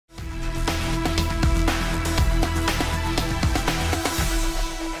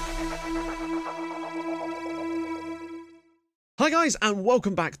Hi guys, and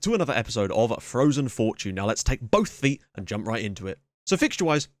welcome back to another episode of Frozen Fortune. Now let's take both feet and jump right into it. So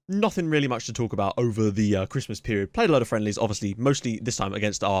fixture-wise, nothing really much to talk about over the Christmas period. Played a lot of friendlies, obviously, mostly this time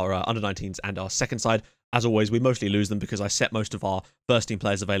against our under-19s and our second side. As always, we mostly lose them because I set most of our first-team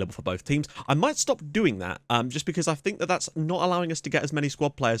players available for both teams. I might stop doing that, just because I think that that's not allowing us to get as many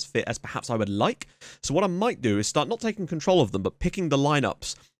squad players fit as perhaps I would like. So what I might do is start not taking control of them, but picking the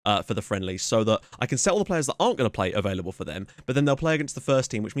lineups for the friendlies so that I can set all the players that aren't going to play available for them, but then they'll play against the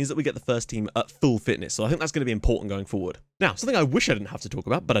first team, which means that we get the first team at full fitness. So I think that's going to be important going forward. Now, something I wish I didn't have to talk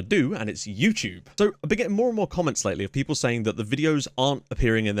about, but I do, and it's YouTube. So I've been getting more and more comments lately of people saying that the videos aren't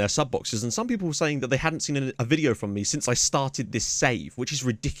appearing in their sub boxes, and some people were saying that they hadn't seen a video from me since I started this save, which is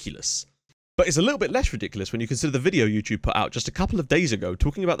ridiculous. But it's a little bit less ridiculous when you consider the video YouTube put out just a couple of days ago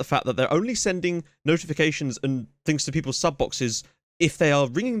talking about the fact that they're only sending notifications and things to people's sub boxes if they are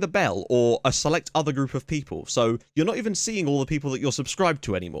ringing the bell or a select other group of people. So you're not even seeing all the people that you're subscribed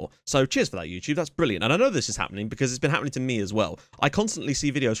to anymore. So cheers for that, YouTube. That's brilliant. And I know this is happening because it's been happening to me as well. I constantly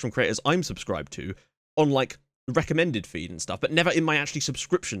see videos from creators I'm subscribed to on like recommended feed and stuff, but never in my actually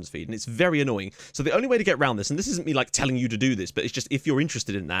subscriptions feed, and it's very annoying. So the only way to get around this, and this isn't me like telling you to do this, but it's just if you're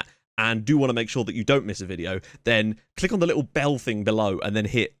interested in that and do want to make sure that you don't miss a video, then click on the little bell thing below and then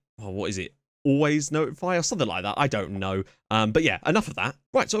hit, oh, what is it? Always notify or something like that. I don't know. But yeah, enough of that.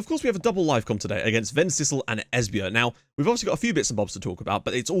 Right, so of course we have a double live com today against Vencissel and Esbjerg. Now, we've obviously got a few bits and bobs to talk about,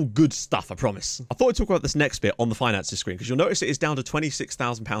 but it's all good stuff, I promise. I thought I'd talk about this next bit on the finances screen, because you'll notice it is down to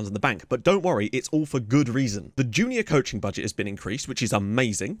 £26,000 in the bank, but don't worry, it's all for good reason. The junior coaching budget has been increased, which is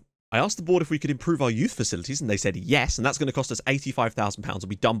amazing. I asked the board if we could improve our youth facilities, and they said yes, and that's going to cost us £85,000. It'll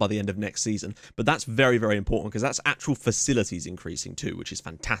be done by the end of next season, but that's very, very important because that's actual facilities increasing too, which is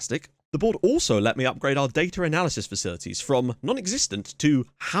fantastic. The board also let me upgrade our data analysis facilities from non-existent to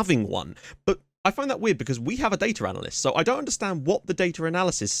having one, but I find that weird because we have a data analyst, so I don't understand what the data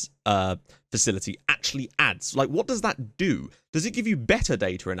analysis facility actually adds. Like, what does that do? Does it give you better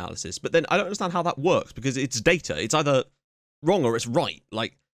data analysis? But then I don't understand how that works because it's data. It's either wrong or it's right.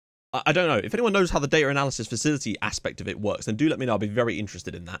 Like, I don't know. If anyone knows how the data analysis facility aspect of it works, then do let me know. I'll be very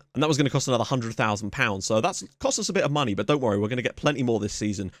interested in that. And that was going to cost another £100,000. So that's cost us a bit of money, but don't worry. We're going to get plenty more this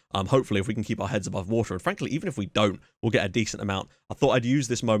season. Hopefully, if we can keep our heads above water. And frankly, even if we don't, we'll get a decent amount. I thought I'd use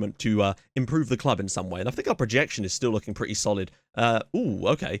this moment to improve the club in some way. And I think our projection is still looking pretty solid. Ooh,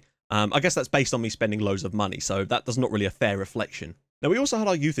 okay. I guess that's based on me spending loads of money. So that's not really a fair reflection. Now, we also had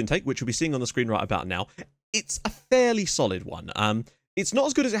our youth intake, which you'll be seeing on the screen right about now. It's a fairly solid one. It's not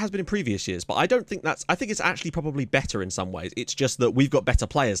as good as it has been in previous years, but I think it's actually probably better in some ways. It's just that we've got better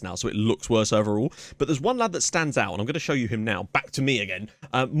players now, so it looks worse overall. But there's one lad that stands out, and I'm going to show you him now. Back to me again.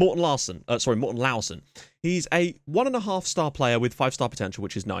 Morten Lawson. He's a 1.5-star player with 5-star potential,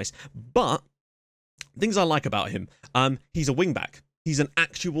 which is nice. But things I like about him, he's a wingback. He's an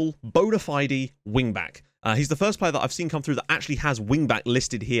actual bona fide wingback. He's the first player that I've seen come through that actually has wingback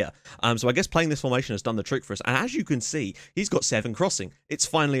listed here. So I guess playing this formation has done the trick for us. And as you can see, he's got 7 crossing. It's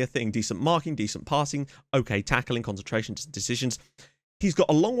finally a thing. Decent marking, decent passing, okay tackling, concentration, decisions. He's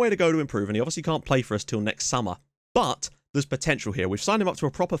got a long way to go to improve, and he obviously can't play for us till next summer. But there's potential here. We've signed him up to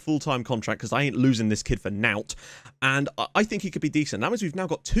a proper full-time contract because I ain't losing this kid for nout. And I think he could be decent. That means we've now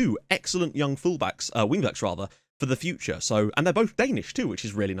got 2 excellent young wingbacks rather, for the future. And they're both Danish too, which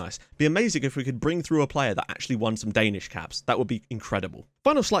is really nice. Be amazing if we could bring through a player that actually won some Danish caps. That would be incredible.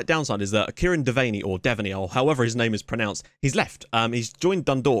 Final slight downside is that Kieran Devaney, or Devaney, or however his name is pronounced, he's left. He's joined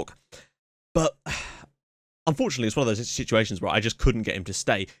Dundalk. But unfortunately, it's one of those situations where I just couldn't get him to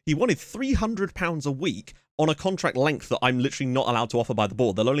stay. He wanted £300 a week on a contract length that I'm literally not allowed to offer by the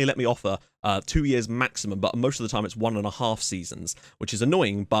board. They'll only let me offer 2 years maximum, but most of the time it's 1.5 seasons, which is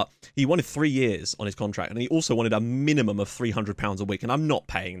annoying. But he wanted 3 years on his contract, and he also wanted a minimum of £300 a week, and I'm not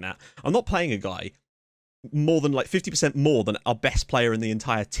paying that. I'm not paying a guy more than like 50% more than our best player in the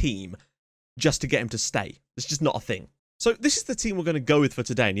entire team just to get him to stay. It's just not a thing. So this is the team we're going to go with for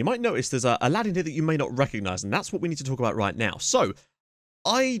today, and you might notice there's a lad in here that you may not recognise, and that's what we need to talk about right now. So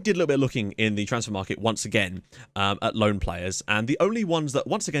I did a little bit of looking in the transfer market once again at loan players, and the only ones that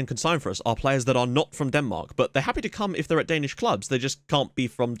once again can sign for us are players that are not from Denmark, but they're happy to come if they're at Danish clubs. They just can't be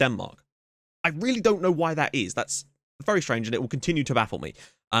from Denmark. I really don't know why that is. That's very strange, and it will continue to baffle me.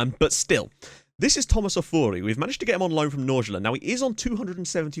 But still, this is Thomas Ofori. We've managed to get him on loan from Nordsjælland. Now, he is on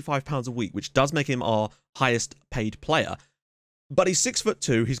 £275 a week, which does make him our highest paid player. But he's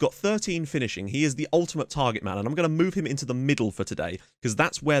 6'2", he's got 13 finishing, he is the ultimate target man, and I'm going to move him into the middle for today, because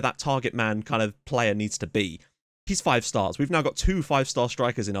that's where that target man kind of player needs to be. He's 5 stars. We've now got 2 5-star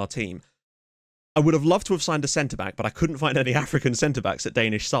strikers in our team. I would have loved to have signed a centre-back, but I couldn't find any African centre-backs at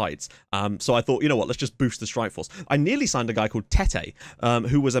Danish sides. So I thought, you know what, let's just boost the strike force. I nearly signed a guy called Tete,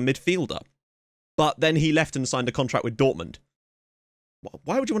 who was a midfielder. But then he left and signed a contract with Dortmund.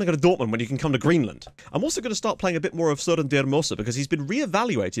 Why would you want to go to Dortmund when you can come to Greenland? I'm also going to start playing a bit more of Søren because he's been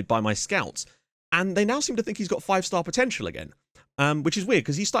re-evaluated by my scouts, and they now seem to think he's got 5-star potential again. Which is weird,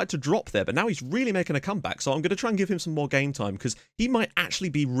 because he started to drop there, but now he's really making a comeback, so I'm going to try and give him some more game time, because he might actually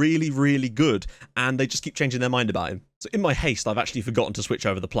be really, really good, and they just keep changing their mind about him. So in my haste, I've actually forgotten to switch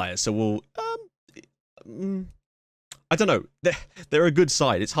over the players, so we'll... I don't know. They're a good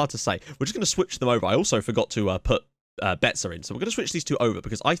side. It's hard to say. We're just going to switch them over. I also forgot to put Betzer in, so we're going to switch these two over,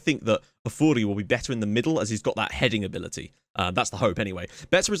 because I think that Ofori will be better in the middle, as he's got that heading ability. That's the hope, anyway.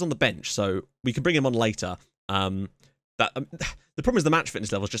 Betzer is on the bench, so we can bring him on later. The problem is the match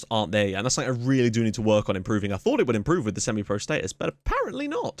fitness levels just aren't there yet, and that's something I really do need to work on improving. I thought it would improve with the semi-pro status, but apparently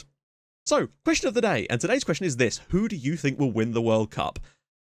not. So, question of the day, and today's question is this: who do you think will win the World Cup?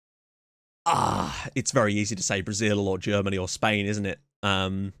 It's very easy to say Brazil or Germany or Spain, isn't it?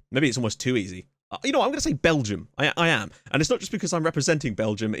 Maybe it's almost too easy. You know what, I'm going to say Belgium. I am. And it's not just because I'm representing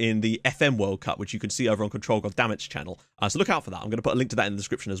Belgium in the FM World Cup, which you can see over on Control God Dammit's channel. So look out for that. I'm going to put a link to that in the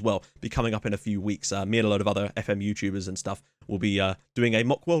description as well. Be coming up in a few weeks. Me and a load of other FM YouTubers and stuff will be doing a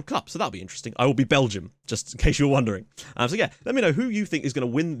mock World Cup. So that'll be interesting. I will be Belgium, just in case you were wondering. So yeah, let me know who you think is going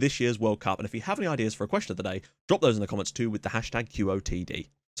to win this year's World Cup. And if you have any ideas for a question of the day, drop those in the comments too with the hashtag QOTD.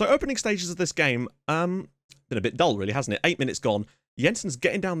 So opening stages of this game, been a bit dull really, hasn't it? 8 minutes gone. Jensen's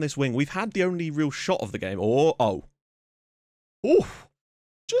getting down this wing. We've had the only real shot of the game. Oh.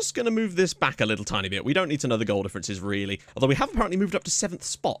 Just going to move this back a little tiny bit. We don't need to know the goal differences, really. Although we have apparently moved up to 7th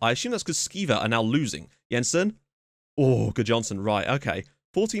spot. I assume that's because Skiva are now losing. Jensen? Oh, good Johnson. Right, okay.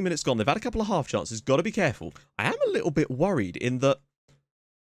 14 minutes gone. They've had a couple of half chances. Got to be careful. I am a little bit worried in that,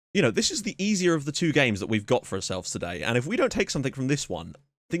 you know, this is the easier of the two games that we've got for ourselves today. And if we don't take something from this one,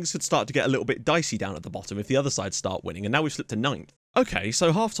 things could start to get a little bit dicey down at the bottom if the other side start winning. And now we've slipped to 9th. Okay,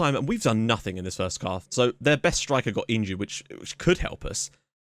 so half-time, and we've done nothing in this first half. So their best striker got injured, which could help us.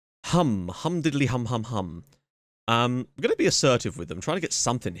 Hum diddly hum. We're going to be assertive with them, trying to get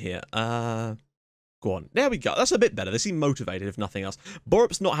something here. Go on. There we go. That's a bit better. They seem motivated, if nothing else.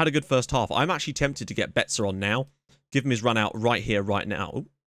 Borup's not had a good first half. I'm actually tempted to get Betzer on now. Give him his run out right here, right now. Ooh,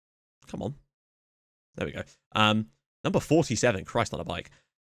 come on. There we go. Number 47. Christ on a bike.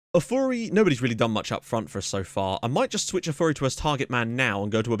 Ofori, nobody's really done much up front for us so far. I might just switch Ofori to as target man now and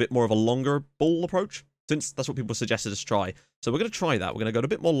go to a bit more of a longer ball approach, since that's what people suggested us try. So we're going to try that. We're going to go to a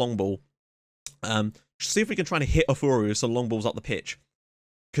bit more long ball. See if we can try to hit Ofori with some long balls up the pitch.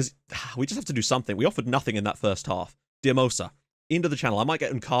 Because we just have to do something. We offered nothing in that first half. Diamosa, into the channel. I might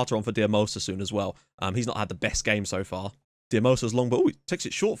get Carter on for Diamosa soon as well. He's not had the best game so far. Diamosa's long ball. Ooh, he takes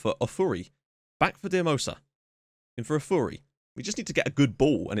it short for Ofori. Back for Diamosa. In for Ofori. We just need to get a good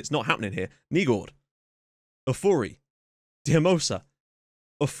ball, and it's not happening here. Nigord. Ofori. Diamosa.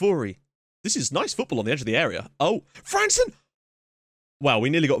 Ofori. This is nice football on the edge of the area. Oh, Franson! Wow, we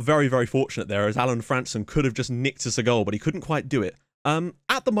nearly got very, very fortunate there, as Alan Franson could have just nicked us a goal, but he couldn't quite do it.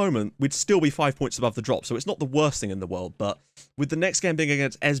 At the moment, we'd still be 5 points above the drop, so it's not the worst thing in the world, but with the next game being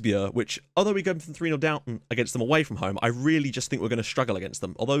against Esbjerg, which, although we go from 3-0 down against them away from home, I really just think we're going to struggle against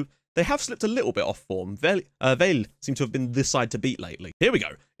them, although they have slipped a little bit off form. Vale seem to have been this side to beat lately. Here we go.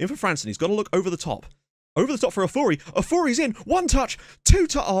 In for Franson. He's got to look over the top. Over the top for Ofori. Ofori's in. 1 touch. 2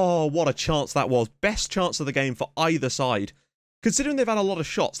 touch. Oh, what a chance that was. Best chance of the game for either side. Considering they've had a lot of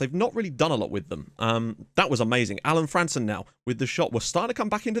shots, they've not really done a lot with them. That was amazing. Alan Franson now with the shot. We're starting to come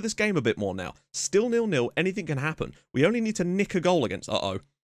back into this game a bit more now. Still 0-0. Anything can happen. We only need to nick a goal against...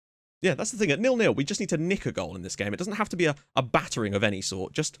 Yeah, that's the thing. At 0-0, we just need to nick a goal in this game. It doesn't have to be a battering of any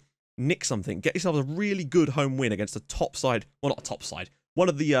sort. Just nick something. Get yourself a really good home win against a top side. Well, not a top side. One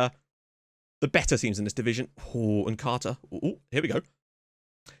of the better teams in this division. Oh, and Carter. Ooh, here we go.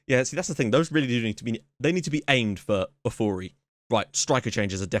 Yeah, see, that's the thing. Those really do need to be... They need to be aimed for Ofori. Right, striker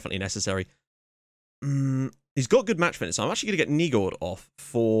changes are definitely necessary. He's got good match fitness. So I'm actually going to get Nigord off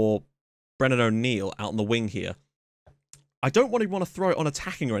for Brennan O'Neill out on the wing here. I don't want to throw it on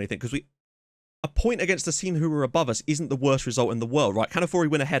attacking or anything, because a point against the team who were above us isn't the worst result in the world, right? Can Ofori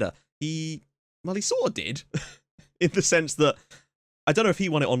win a header? Well, he sort of did, in the sense that, I don't know if he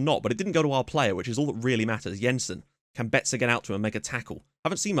won it or not, but it didn't go to our player, which is all that really matters. Jensen. Can Betzer get out to him and make a tackle?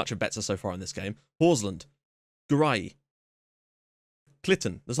 Haven't seen much of Betzer so far in this game. Horsland. Garay.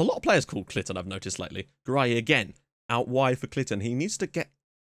 Clitton. There's a lot of players called Clitton, I've noticed lately. Garay again. Out wide for Clitton. He needs to get...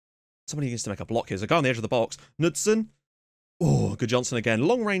 Somebody needs to make a block here. So go on the edge of the box. Knudsen. Oh, good Johnson again.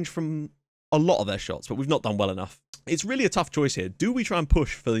 Long range from a lot of their shots, but we've not done well enough. It's really a tough choice here. Do we try and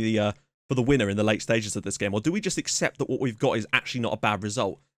push for the for the winner in the late stages of this game? Or do we just accept that what we've got is actually not a bad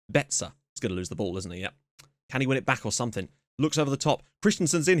result? Betzer is going to lose the ball, isn't he? Yep. Can he win it back or something? Looks over the top.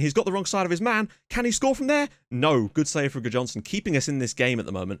 Christensen's in. He's got the wrong side of his man. Can he score from there? No. Good save for Johnson, keeping us in this game at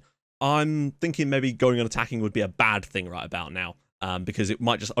the moment. I'm thinking maybe going on attacking would be a bad thing right about now, because it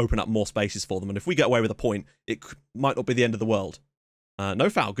might just open up more spaces for them. And if we get away with a point, it might not be the end of the world. No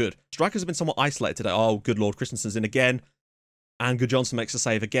foul. Good. Strikers have been somewhat isolated today. Oh, good Lord. Christensen's in again. And Good Johnson makes a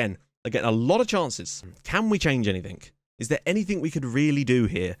save again. They're getting a lot of chances. Can we change anything? Is there anything we could really do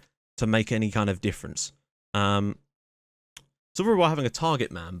here to make any kind of difference? So we're having a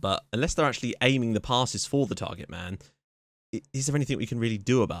target man, but unless they're actually aiming the passes for the target man, is there anything we can really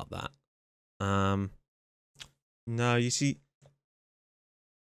do about that? No, you see,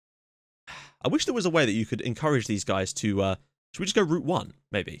 I wish there was a way that you could encourage these guys to, should we just go route 1,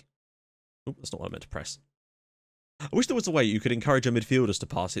 maybe? Oh, that's not what I meant to press. I wish there was a way you could encourage our midfielders to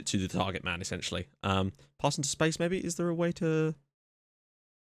pass it to the target man, essentially. Pass into space, maybe? Is there a way to...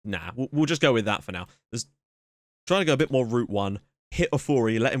 Nah, we'll just go with that for now. There's trying to go a bit more route 1, hit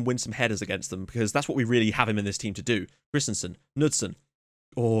Ofori, let him win some headers against them, because that's what we really have him in this team to do. Christensen, Knudsen.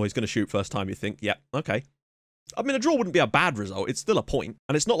 Oh, he's going to shoot first time, you think? Yeah, okay. I mean, a draw wouldn't be a bad result. It's still a point.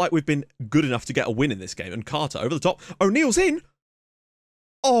 And it's not like we've been good enough to get a win in this game. And Carter, over the top. O'Neill's in!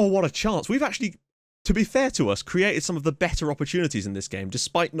 Oh, what a chance. We've actually, to be fair to us, created some of the better opportunities in this game,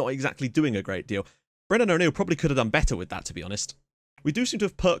 despite not exactly doing a great deal. Brendan O'Neill probably could have done better with that, to be honest. We do seem to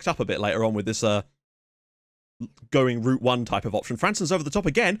have perked up a bit later on with this, going route 1 type of option. Franson's over the top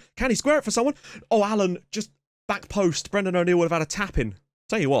again. Can he square it for someone? Oh, Allen, just back post. Brendan O'Neill would have had a tap in.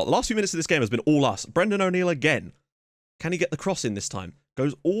 Tell you what, the last few minutes of this game has been all us. Brendan O'Neill again. Can he get the cross in this time?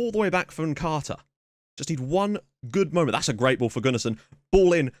 Goes all the way back from Carter. Just need one good moment. That's a great ball for Gunnarsson.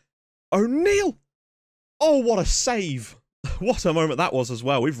 Ball in. O'Neill! Oh, what a save. What a moment that was as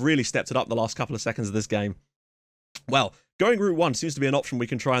well. We've really stepped it up the last couple of seconds of this game. Well, going route 1 seems to be an option we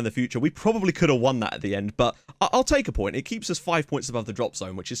can try in the future. We probably could have won that at the end, but I'll take a point. It keeps us 5 points above the drop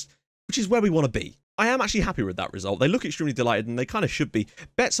zone, which is where we want to be. I am actually happy with that result. They look extremely delighted, and they kind of should be.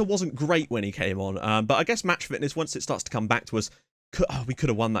 Betzer wasn't great when he came on, but I guess match fitness, once it starts to come back to us, we could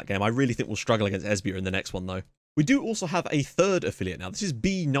have won that game. I really think we'll struggle against Esbjerg in the next one, though. We do also have a third affiliate now. This is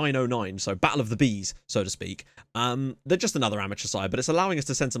B909, so Battle of the Bees, so to speak. They're just another amateur side, but it's allowing us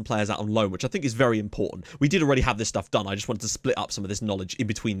to send some players out on loan, which I think is very important. We did already have this stuff done. I just wanted to split up some of this knowledge in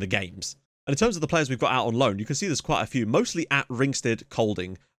between the games. And in terms of the players we've got out on loan, you can see there's quite a few, mostly at Ringsted,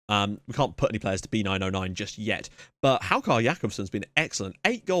 Kolding. We can't put any players to B909 just yet, but Haukar Jakobsen's been excellent.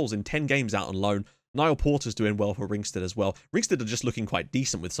 8 goals in 10 games out on loan. Niall Porter's doing well for Ringsted as well. Ringsted are just looking quite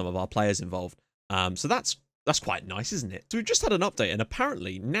decent with some of our players involved. So that's quite nice, isn't it? So we've just had an update, and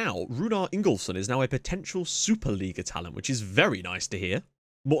apparently now Runar Ingolfsson is now a potential Superliga talent, which is very nice to hear.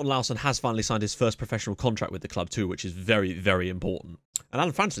 Morten Laursen has finally signed his first professional contract with the club too, which is very, very important. And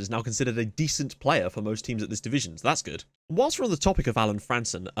Alan Franson is now considered a decent player for most teams at this division, so that's good. Whilst we're on the topic of Alan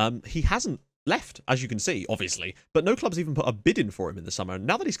Franson, he hasn't left, as you can see, obviously, but no clubs even put a bid in for him in the summer. And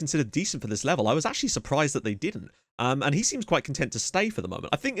now that he's considered decent for this level, I was actually surprised that they didn't. And he seems quite content to stay for the moment.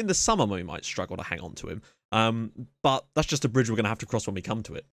 I think in the summer we might struggle to hang on to him, but that's just a bridge we're going to have to cross when we come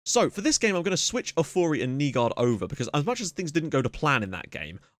to it. So for this game, I'm going to switch Ofori and Nygaard over, because as much as things didn't go to plan in that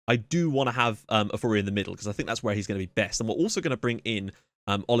game, I do want to have Ofori in the middle, because I think that's where he's going to be best. And we're also going to bring in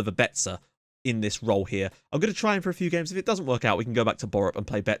Oliver Betzer in this role here. I'm going to try him for a few games. If it doesn't work out, we can go back to Borup and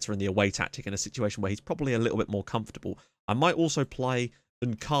play Betzer in the away tactic in a situation where he's probably a little bit more comfortable. I might also play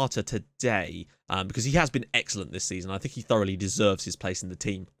Carter today, because he has been excellent this season. I think he thoroughly deserves his place in the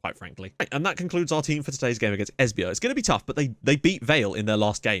team, quite frankly. Right, and that concludes our team for today's game against Esbjerg. It's going to be tough, but they beat Vale in their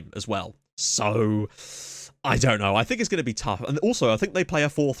last game as well. So I don't know. I think it's going to be tough. And also, I think they play a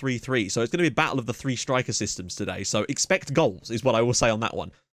 4-3-3, so it's going to be a battle of the 3 striker systems today. So expect goals is what I will say on that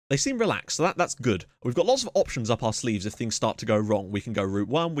one. They seem relaxed, so that's good. We've got lots of options up our sleeves if things start to go wrong. We can go route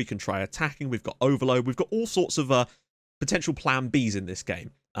 1, we can try attacking, we've got overload, we've got all sorts of potential plan Bs in this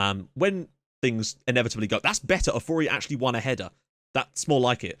game. When things inevitably go, that's better. Ofori actually won a header. That's more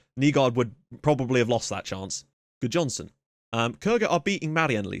like it. Nygaard would probably have lost that chance. Good Johnson. Kurga are beating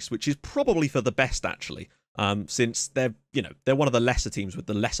Marienlyst, which is probably for the best, actually. Since they're one of the lesser teams with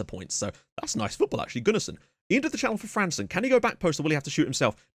the lesser points. So that's nice football, actually. Gunnarsson into the channel for Franson. Can he go back post, or will he have to shoot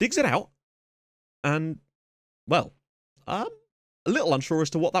himself? Digs it out. And, well, a little unsure as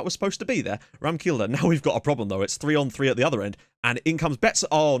to what that was supposed to be there. Ramkilde. Now we've got a problem, though. It's 3-on-3 at the other end. And in comes Betzer.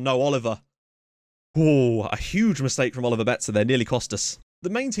 Oh, no, Oliver. Oh, a huge mistake from Oliver Betzer there. Nearly cost us. The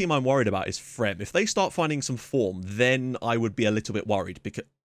main team I'm worried about is Frem. If they start finding some form, then I would be a little bit worried. Because,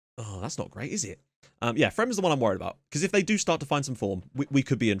 oh, that's not great, is it? Yeah, Frem is the one I'm worried about. Because if they do start to find some form, we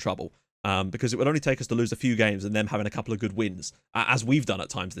could be in trouble. because it would only take us to lose a few games and them having a couple of good wins, as we've done at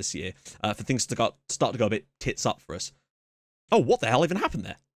times this year, for things to start to go a bit tits up for us. Oh, what the hell even happened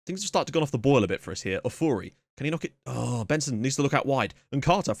there? Things have started to go off the boil a bit for us here. Ofuri, can he knock it? Oh, Benson needs to look out wide. And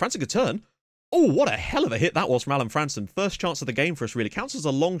Carter, Franson could turn. Oh, what a hell of a hit that was from Alan Franson. First chance of the game for us, really. Counts as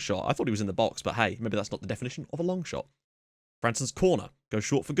a long shot. I thought he was in the box, but hey, maybe that's not the definition of a long shot. Franson's corner goes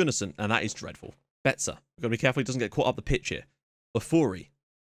short for Gunnarsson, and that is dreadful. Betzer, we've got to be careful he doesn't get caught up the pitch here. Ofuri,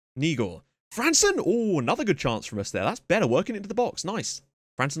 Nigor, Franson. Oh, another good chance from us there. That's better, working into the box. Nice.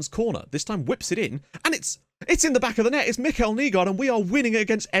 Franson's corner. This time whips it in, and it's in the back of the net. It's Mikael Nygård, and we are winning it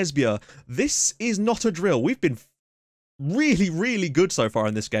against Esbjerg. This is not a drill. We've been really, really good so far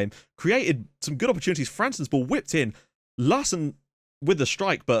in this game. Created some good opportunities. Franson's ball whipped in. Larsen with the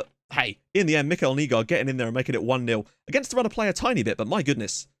strike, but hey, in the end, Mikael Nygård getting in there and making it 1-0. Against the runner play a tiny bit, but my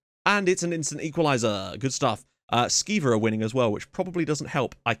goodness. And it's an instant equaliser. Good stuff. Skiver are winning as well, which probably doesn't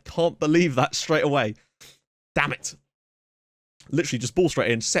help. I can't believe that straight away. Damn it. Literally just ball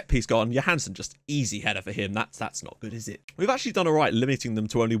straight in, set piece gone. Johansson, just easy header for him. That's not good, is it? We've actually done all right limiting them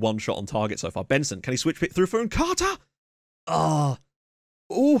to only one shot on target so far. Benson, can he switch it through for Carter? Ah.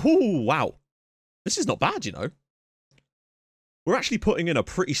 Ooh, wow. This is not bad, you know. We're actually putting in a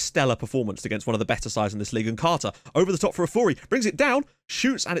pretty stellar performance against one of the better sides in this league. And Carter, over the top for Ofuri, brings it down,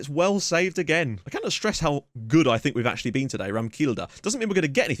 shoots, and it's well saved again. I cannot stress how good I think we've actually been today. Ramkilde. Doesn't mean we're going to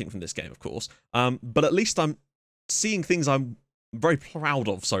get anything from this game, of course. But at least I'm seeing things I'm very proud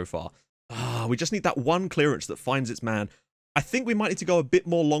of so far. We just need that one clearance that finds its man. I think we might need to go a bit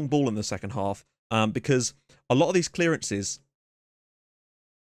more long ball in the second half, because a lot of these clearances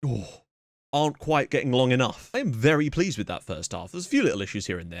aren't quite getting long enough. I am very pleased with that first half. There's a few little issues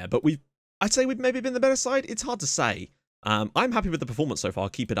here and there, but I'd say we've maybe been the better side. It's hard to say. I'm happy with the performance so far.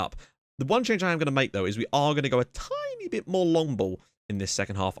 Keep it up. The one change I am going to make, though, is we are going to go a tiny bit more long ball in this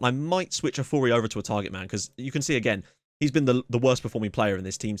second half, and I might switch Ofuri over to a target man, because you can see, again, he's been the worst performing player in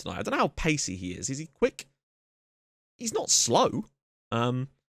this team tonight. I don't know how pacey he is. Is he quick? He's not slow.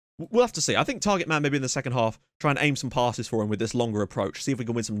 We'll have to see. I think target man maybe in the second half, try and aim some passes for him with this longer approach. See if we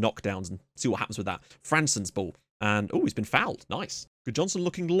can win some knockdowns and see what happens with that. Franson's ball. And, oh, he's been fouled. Nice. Good Johnson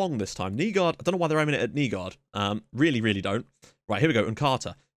looking long this time. Nygård, I don't know why they're aiming it at Nygård. Really, really don't. Right, here we go. And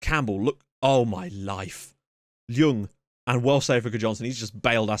Carter. Campbell, look. Oh, my life. Ljung. And well saved for Good Johnson. He's just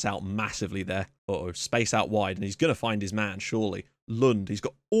bailed us out massively there. Uh-oh, space out wide. And he's going to find his man, surely. Lund, he's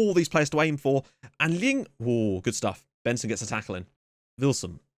got all these players to aim for. And Ling, oh, good stuff. Benson gets a tackle in.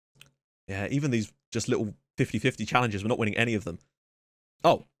 Wilson. Yeah, even these just little 50-50 challenges, we're not winning any of them.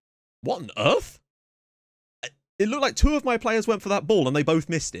 Oh, what on earth? It looked like two of my players went for that ball and they both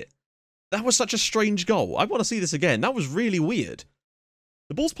missed it. That was such a strange goal. I want to see this again. That was really weird.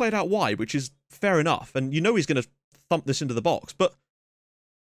 The ball's played out wide, which is fair enough. And you know he's going to thump this into the box. But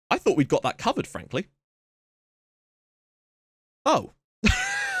I thought we'd got that covered, frankly. Oh.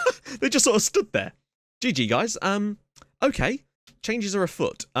 They just sort of stood there. GG, guys. Okay. Changes are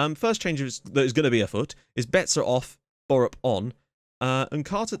afoot. First change that is going to be afoot is Betzer off, Borup on. And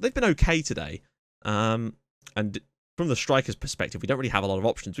Carter, they've been okay today. And from the striker's perspective, we don't really have a lot of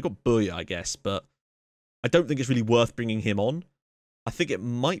options. We've got Buya, I guess, but I don't think it's really worth bringing him on. I think it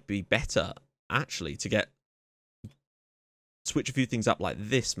might be better, actually, to switch a few things up like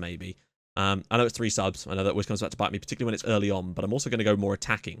this, maybe. I know it's 3 subs. I know that always comes back to bite me, particularly when it's early on, but I'm also going to go more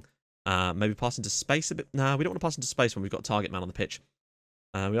attacking. Maybe pass into space a bit. Nah, we don't want to pass into space when we've got a target man on the pitch.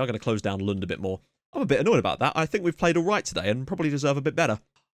 We are going to close down Lund a bit more. I'm a bit annoyed about that. I think we've played all right today and probably deserve a bit better.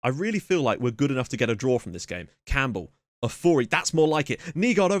 I really feel like we're good enough to get a draw from this game. Campbell, Ofuri, that's more like it.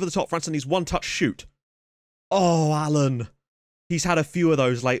 Nygård over the top. Franson needs one-touch shoot. Oh, Alan. He's had a few of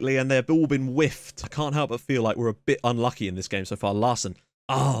those lately and they've all been whiffed. I can't help but feel like we're a bit unlucky in this game so far. Larsen.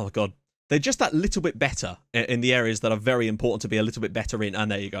 Oh, God. They're just that little bit better in the areas that are very important to be a little bit better in.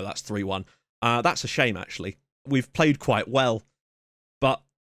 And there you go. That's 3-1. That's a shame, actually. We've played quite well, but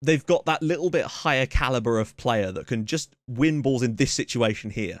they've got that little bit higher caliber of player that can just win balls in this situation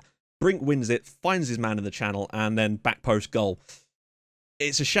here. Brink wins it, finds his man in the channel, and then back post goal.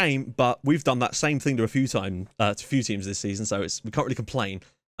 It's a shame, but we've done that same thing to a few teams this season, so we can't really complain.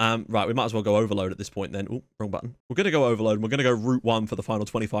 Right, we might as well go overload at this point then. Oh, wrong button. We're going to go overload, and we're going to go route 1 for the final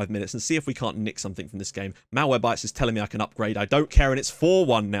 25 minutes and see if we can't nick something from this game. Malwarebytes is telling me I can upgrade. I don't care, and it's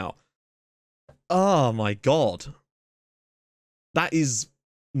 4-1 now. Oh, my God. That is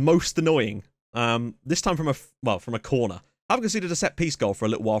most annoying. This time from a corner. I haven't conceded a set-piece goal for a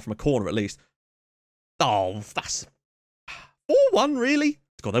little while from a corner, at least. Oh, that's 4-1, really?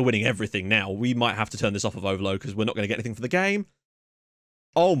 God, they're winning everything now. We might have to turn this off of overload because we're not going to get anything for the game.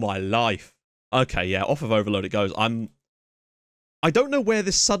 Oh, my life. Okay, yeah, off of overload it goes. I don't know where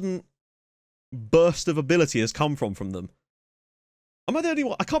this sudden burst of ability has come from them. Am I the only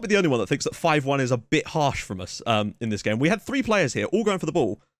one? I can't be the only one that thinks that 5-1 is a bit harsh from us in this game. We had 3 players here, all going for the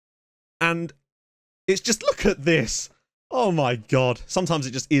ball. And it's just, look at this. Oh my god. Sometimes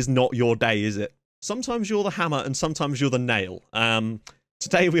it just is not your day, is it? Sometimes you're the hammer and sometimes you're the nail.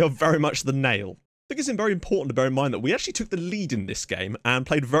 Today we are very much the nail. I think it's very important to bear in mind that we actually took the lead in this game and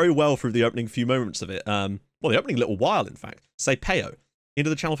played very well through the opening few moments of it. Well, the opening little while, in fact. Say Peo. Into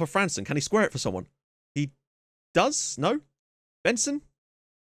the channel for Franson. Can he square it for someone? He does? No? Benson?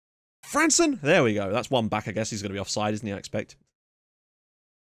 Franson? There we go. That's one back, I guess. He's going to be offside, isn't he, I expect?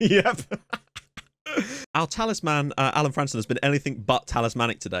 Yep. Our talisman, Alan Franson, has been anything but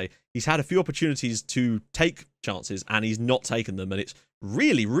talismanic today. He's had a few opportunities to take chances, and he's not taken them, and it's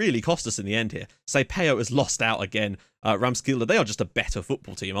really, really cost us in the end here. Say Peo has lost out again. Ramskilde, they are just a better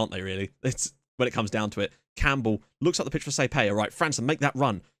football team, aren't they, really? It's when it comes down to it. Campbell looks up the pitch for Say Peo. Right, Franson, make that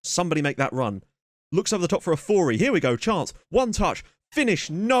run. Somebody make that run. Looks over the top for a 4-y. Here we go, chance. One touch. Finish.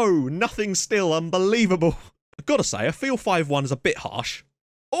 No, nothing still. Unbelievable. I've got to say, I feel 5-1 is a bit harsh.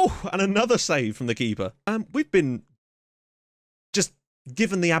 Oh, and another save from the keeper. We've been just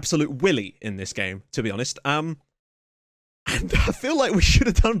given the absolute willy in this game, to be honest. And I feel like we should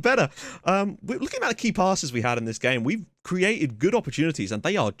have done better. Looking at the key passes we had in this game, we've created good opportunities, and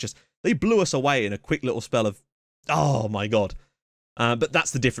they blew us away in a quick little spell of, oh my god. But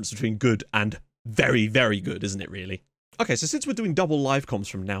that's the difference between good and very, very good, isn't it, really? Okay, so since we're doing double live comms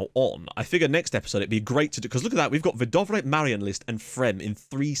from now on, I figure next episode it'd be great to do, because look at that, we've got Vidovre, Marienlyst, and Frem in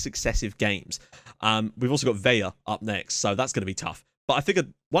 3 successive games. We've also got Veja up next, so that's going to be tough. But I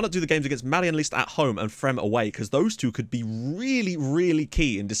figured, why not do the games against Marienlyst at home and Frem away, because those two could be really, really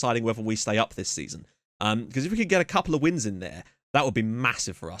key in deciding whether we stay up this season. Because if we could get a couple of wins in there, that would be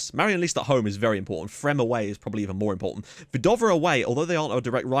massive for us. Marienlyst at home is very important. Frem away is probably even more important. Vidovre away, although they aren't a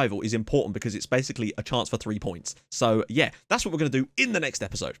direct rival, is important because it's basically a chance for 3 points. So, yeah, that's what we're going to do in the next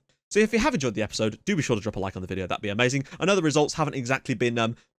episode. So if you have enjoyed the episode, do be sure to drop a like on the video. That'd be amazing. I know the results haven't exactly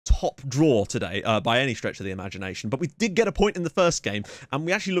been top draw today by any stretch of the imagination, but we did get a point in the first game, and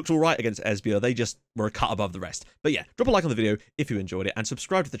we actually looked all right against Esbjerg. They just were a cut above the rest. But yeah, drop a like on the video if you enjoyed it, and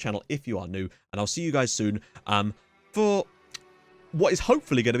subscribe to the channel if you are new, and I'll see you guys soon for what is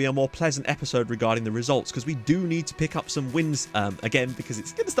hopefully going to be a more pleasant episode regarding the results, because we do need to pick up some wins again, because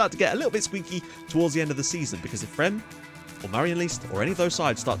it's going to start to get a little bit squeaky towards the end of the season, because if Frem or Marienlyst or any of those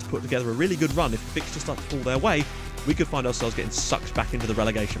sides start to put together a really good run, if fixtures start to fall their way, we could find ourselves getting sucked back into the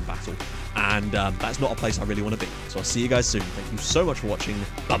relegation battle, and that's not a place I really want to be. So I'll see you guys soon. Thank you so much for watching.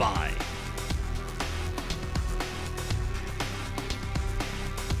 Bye bye.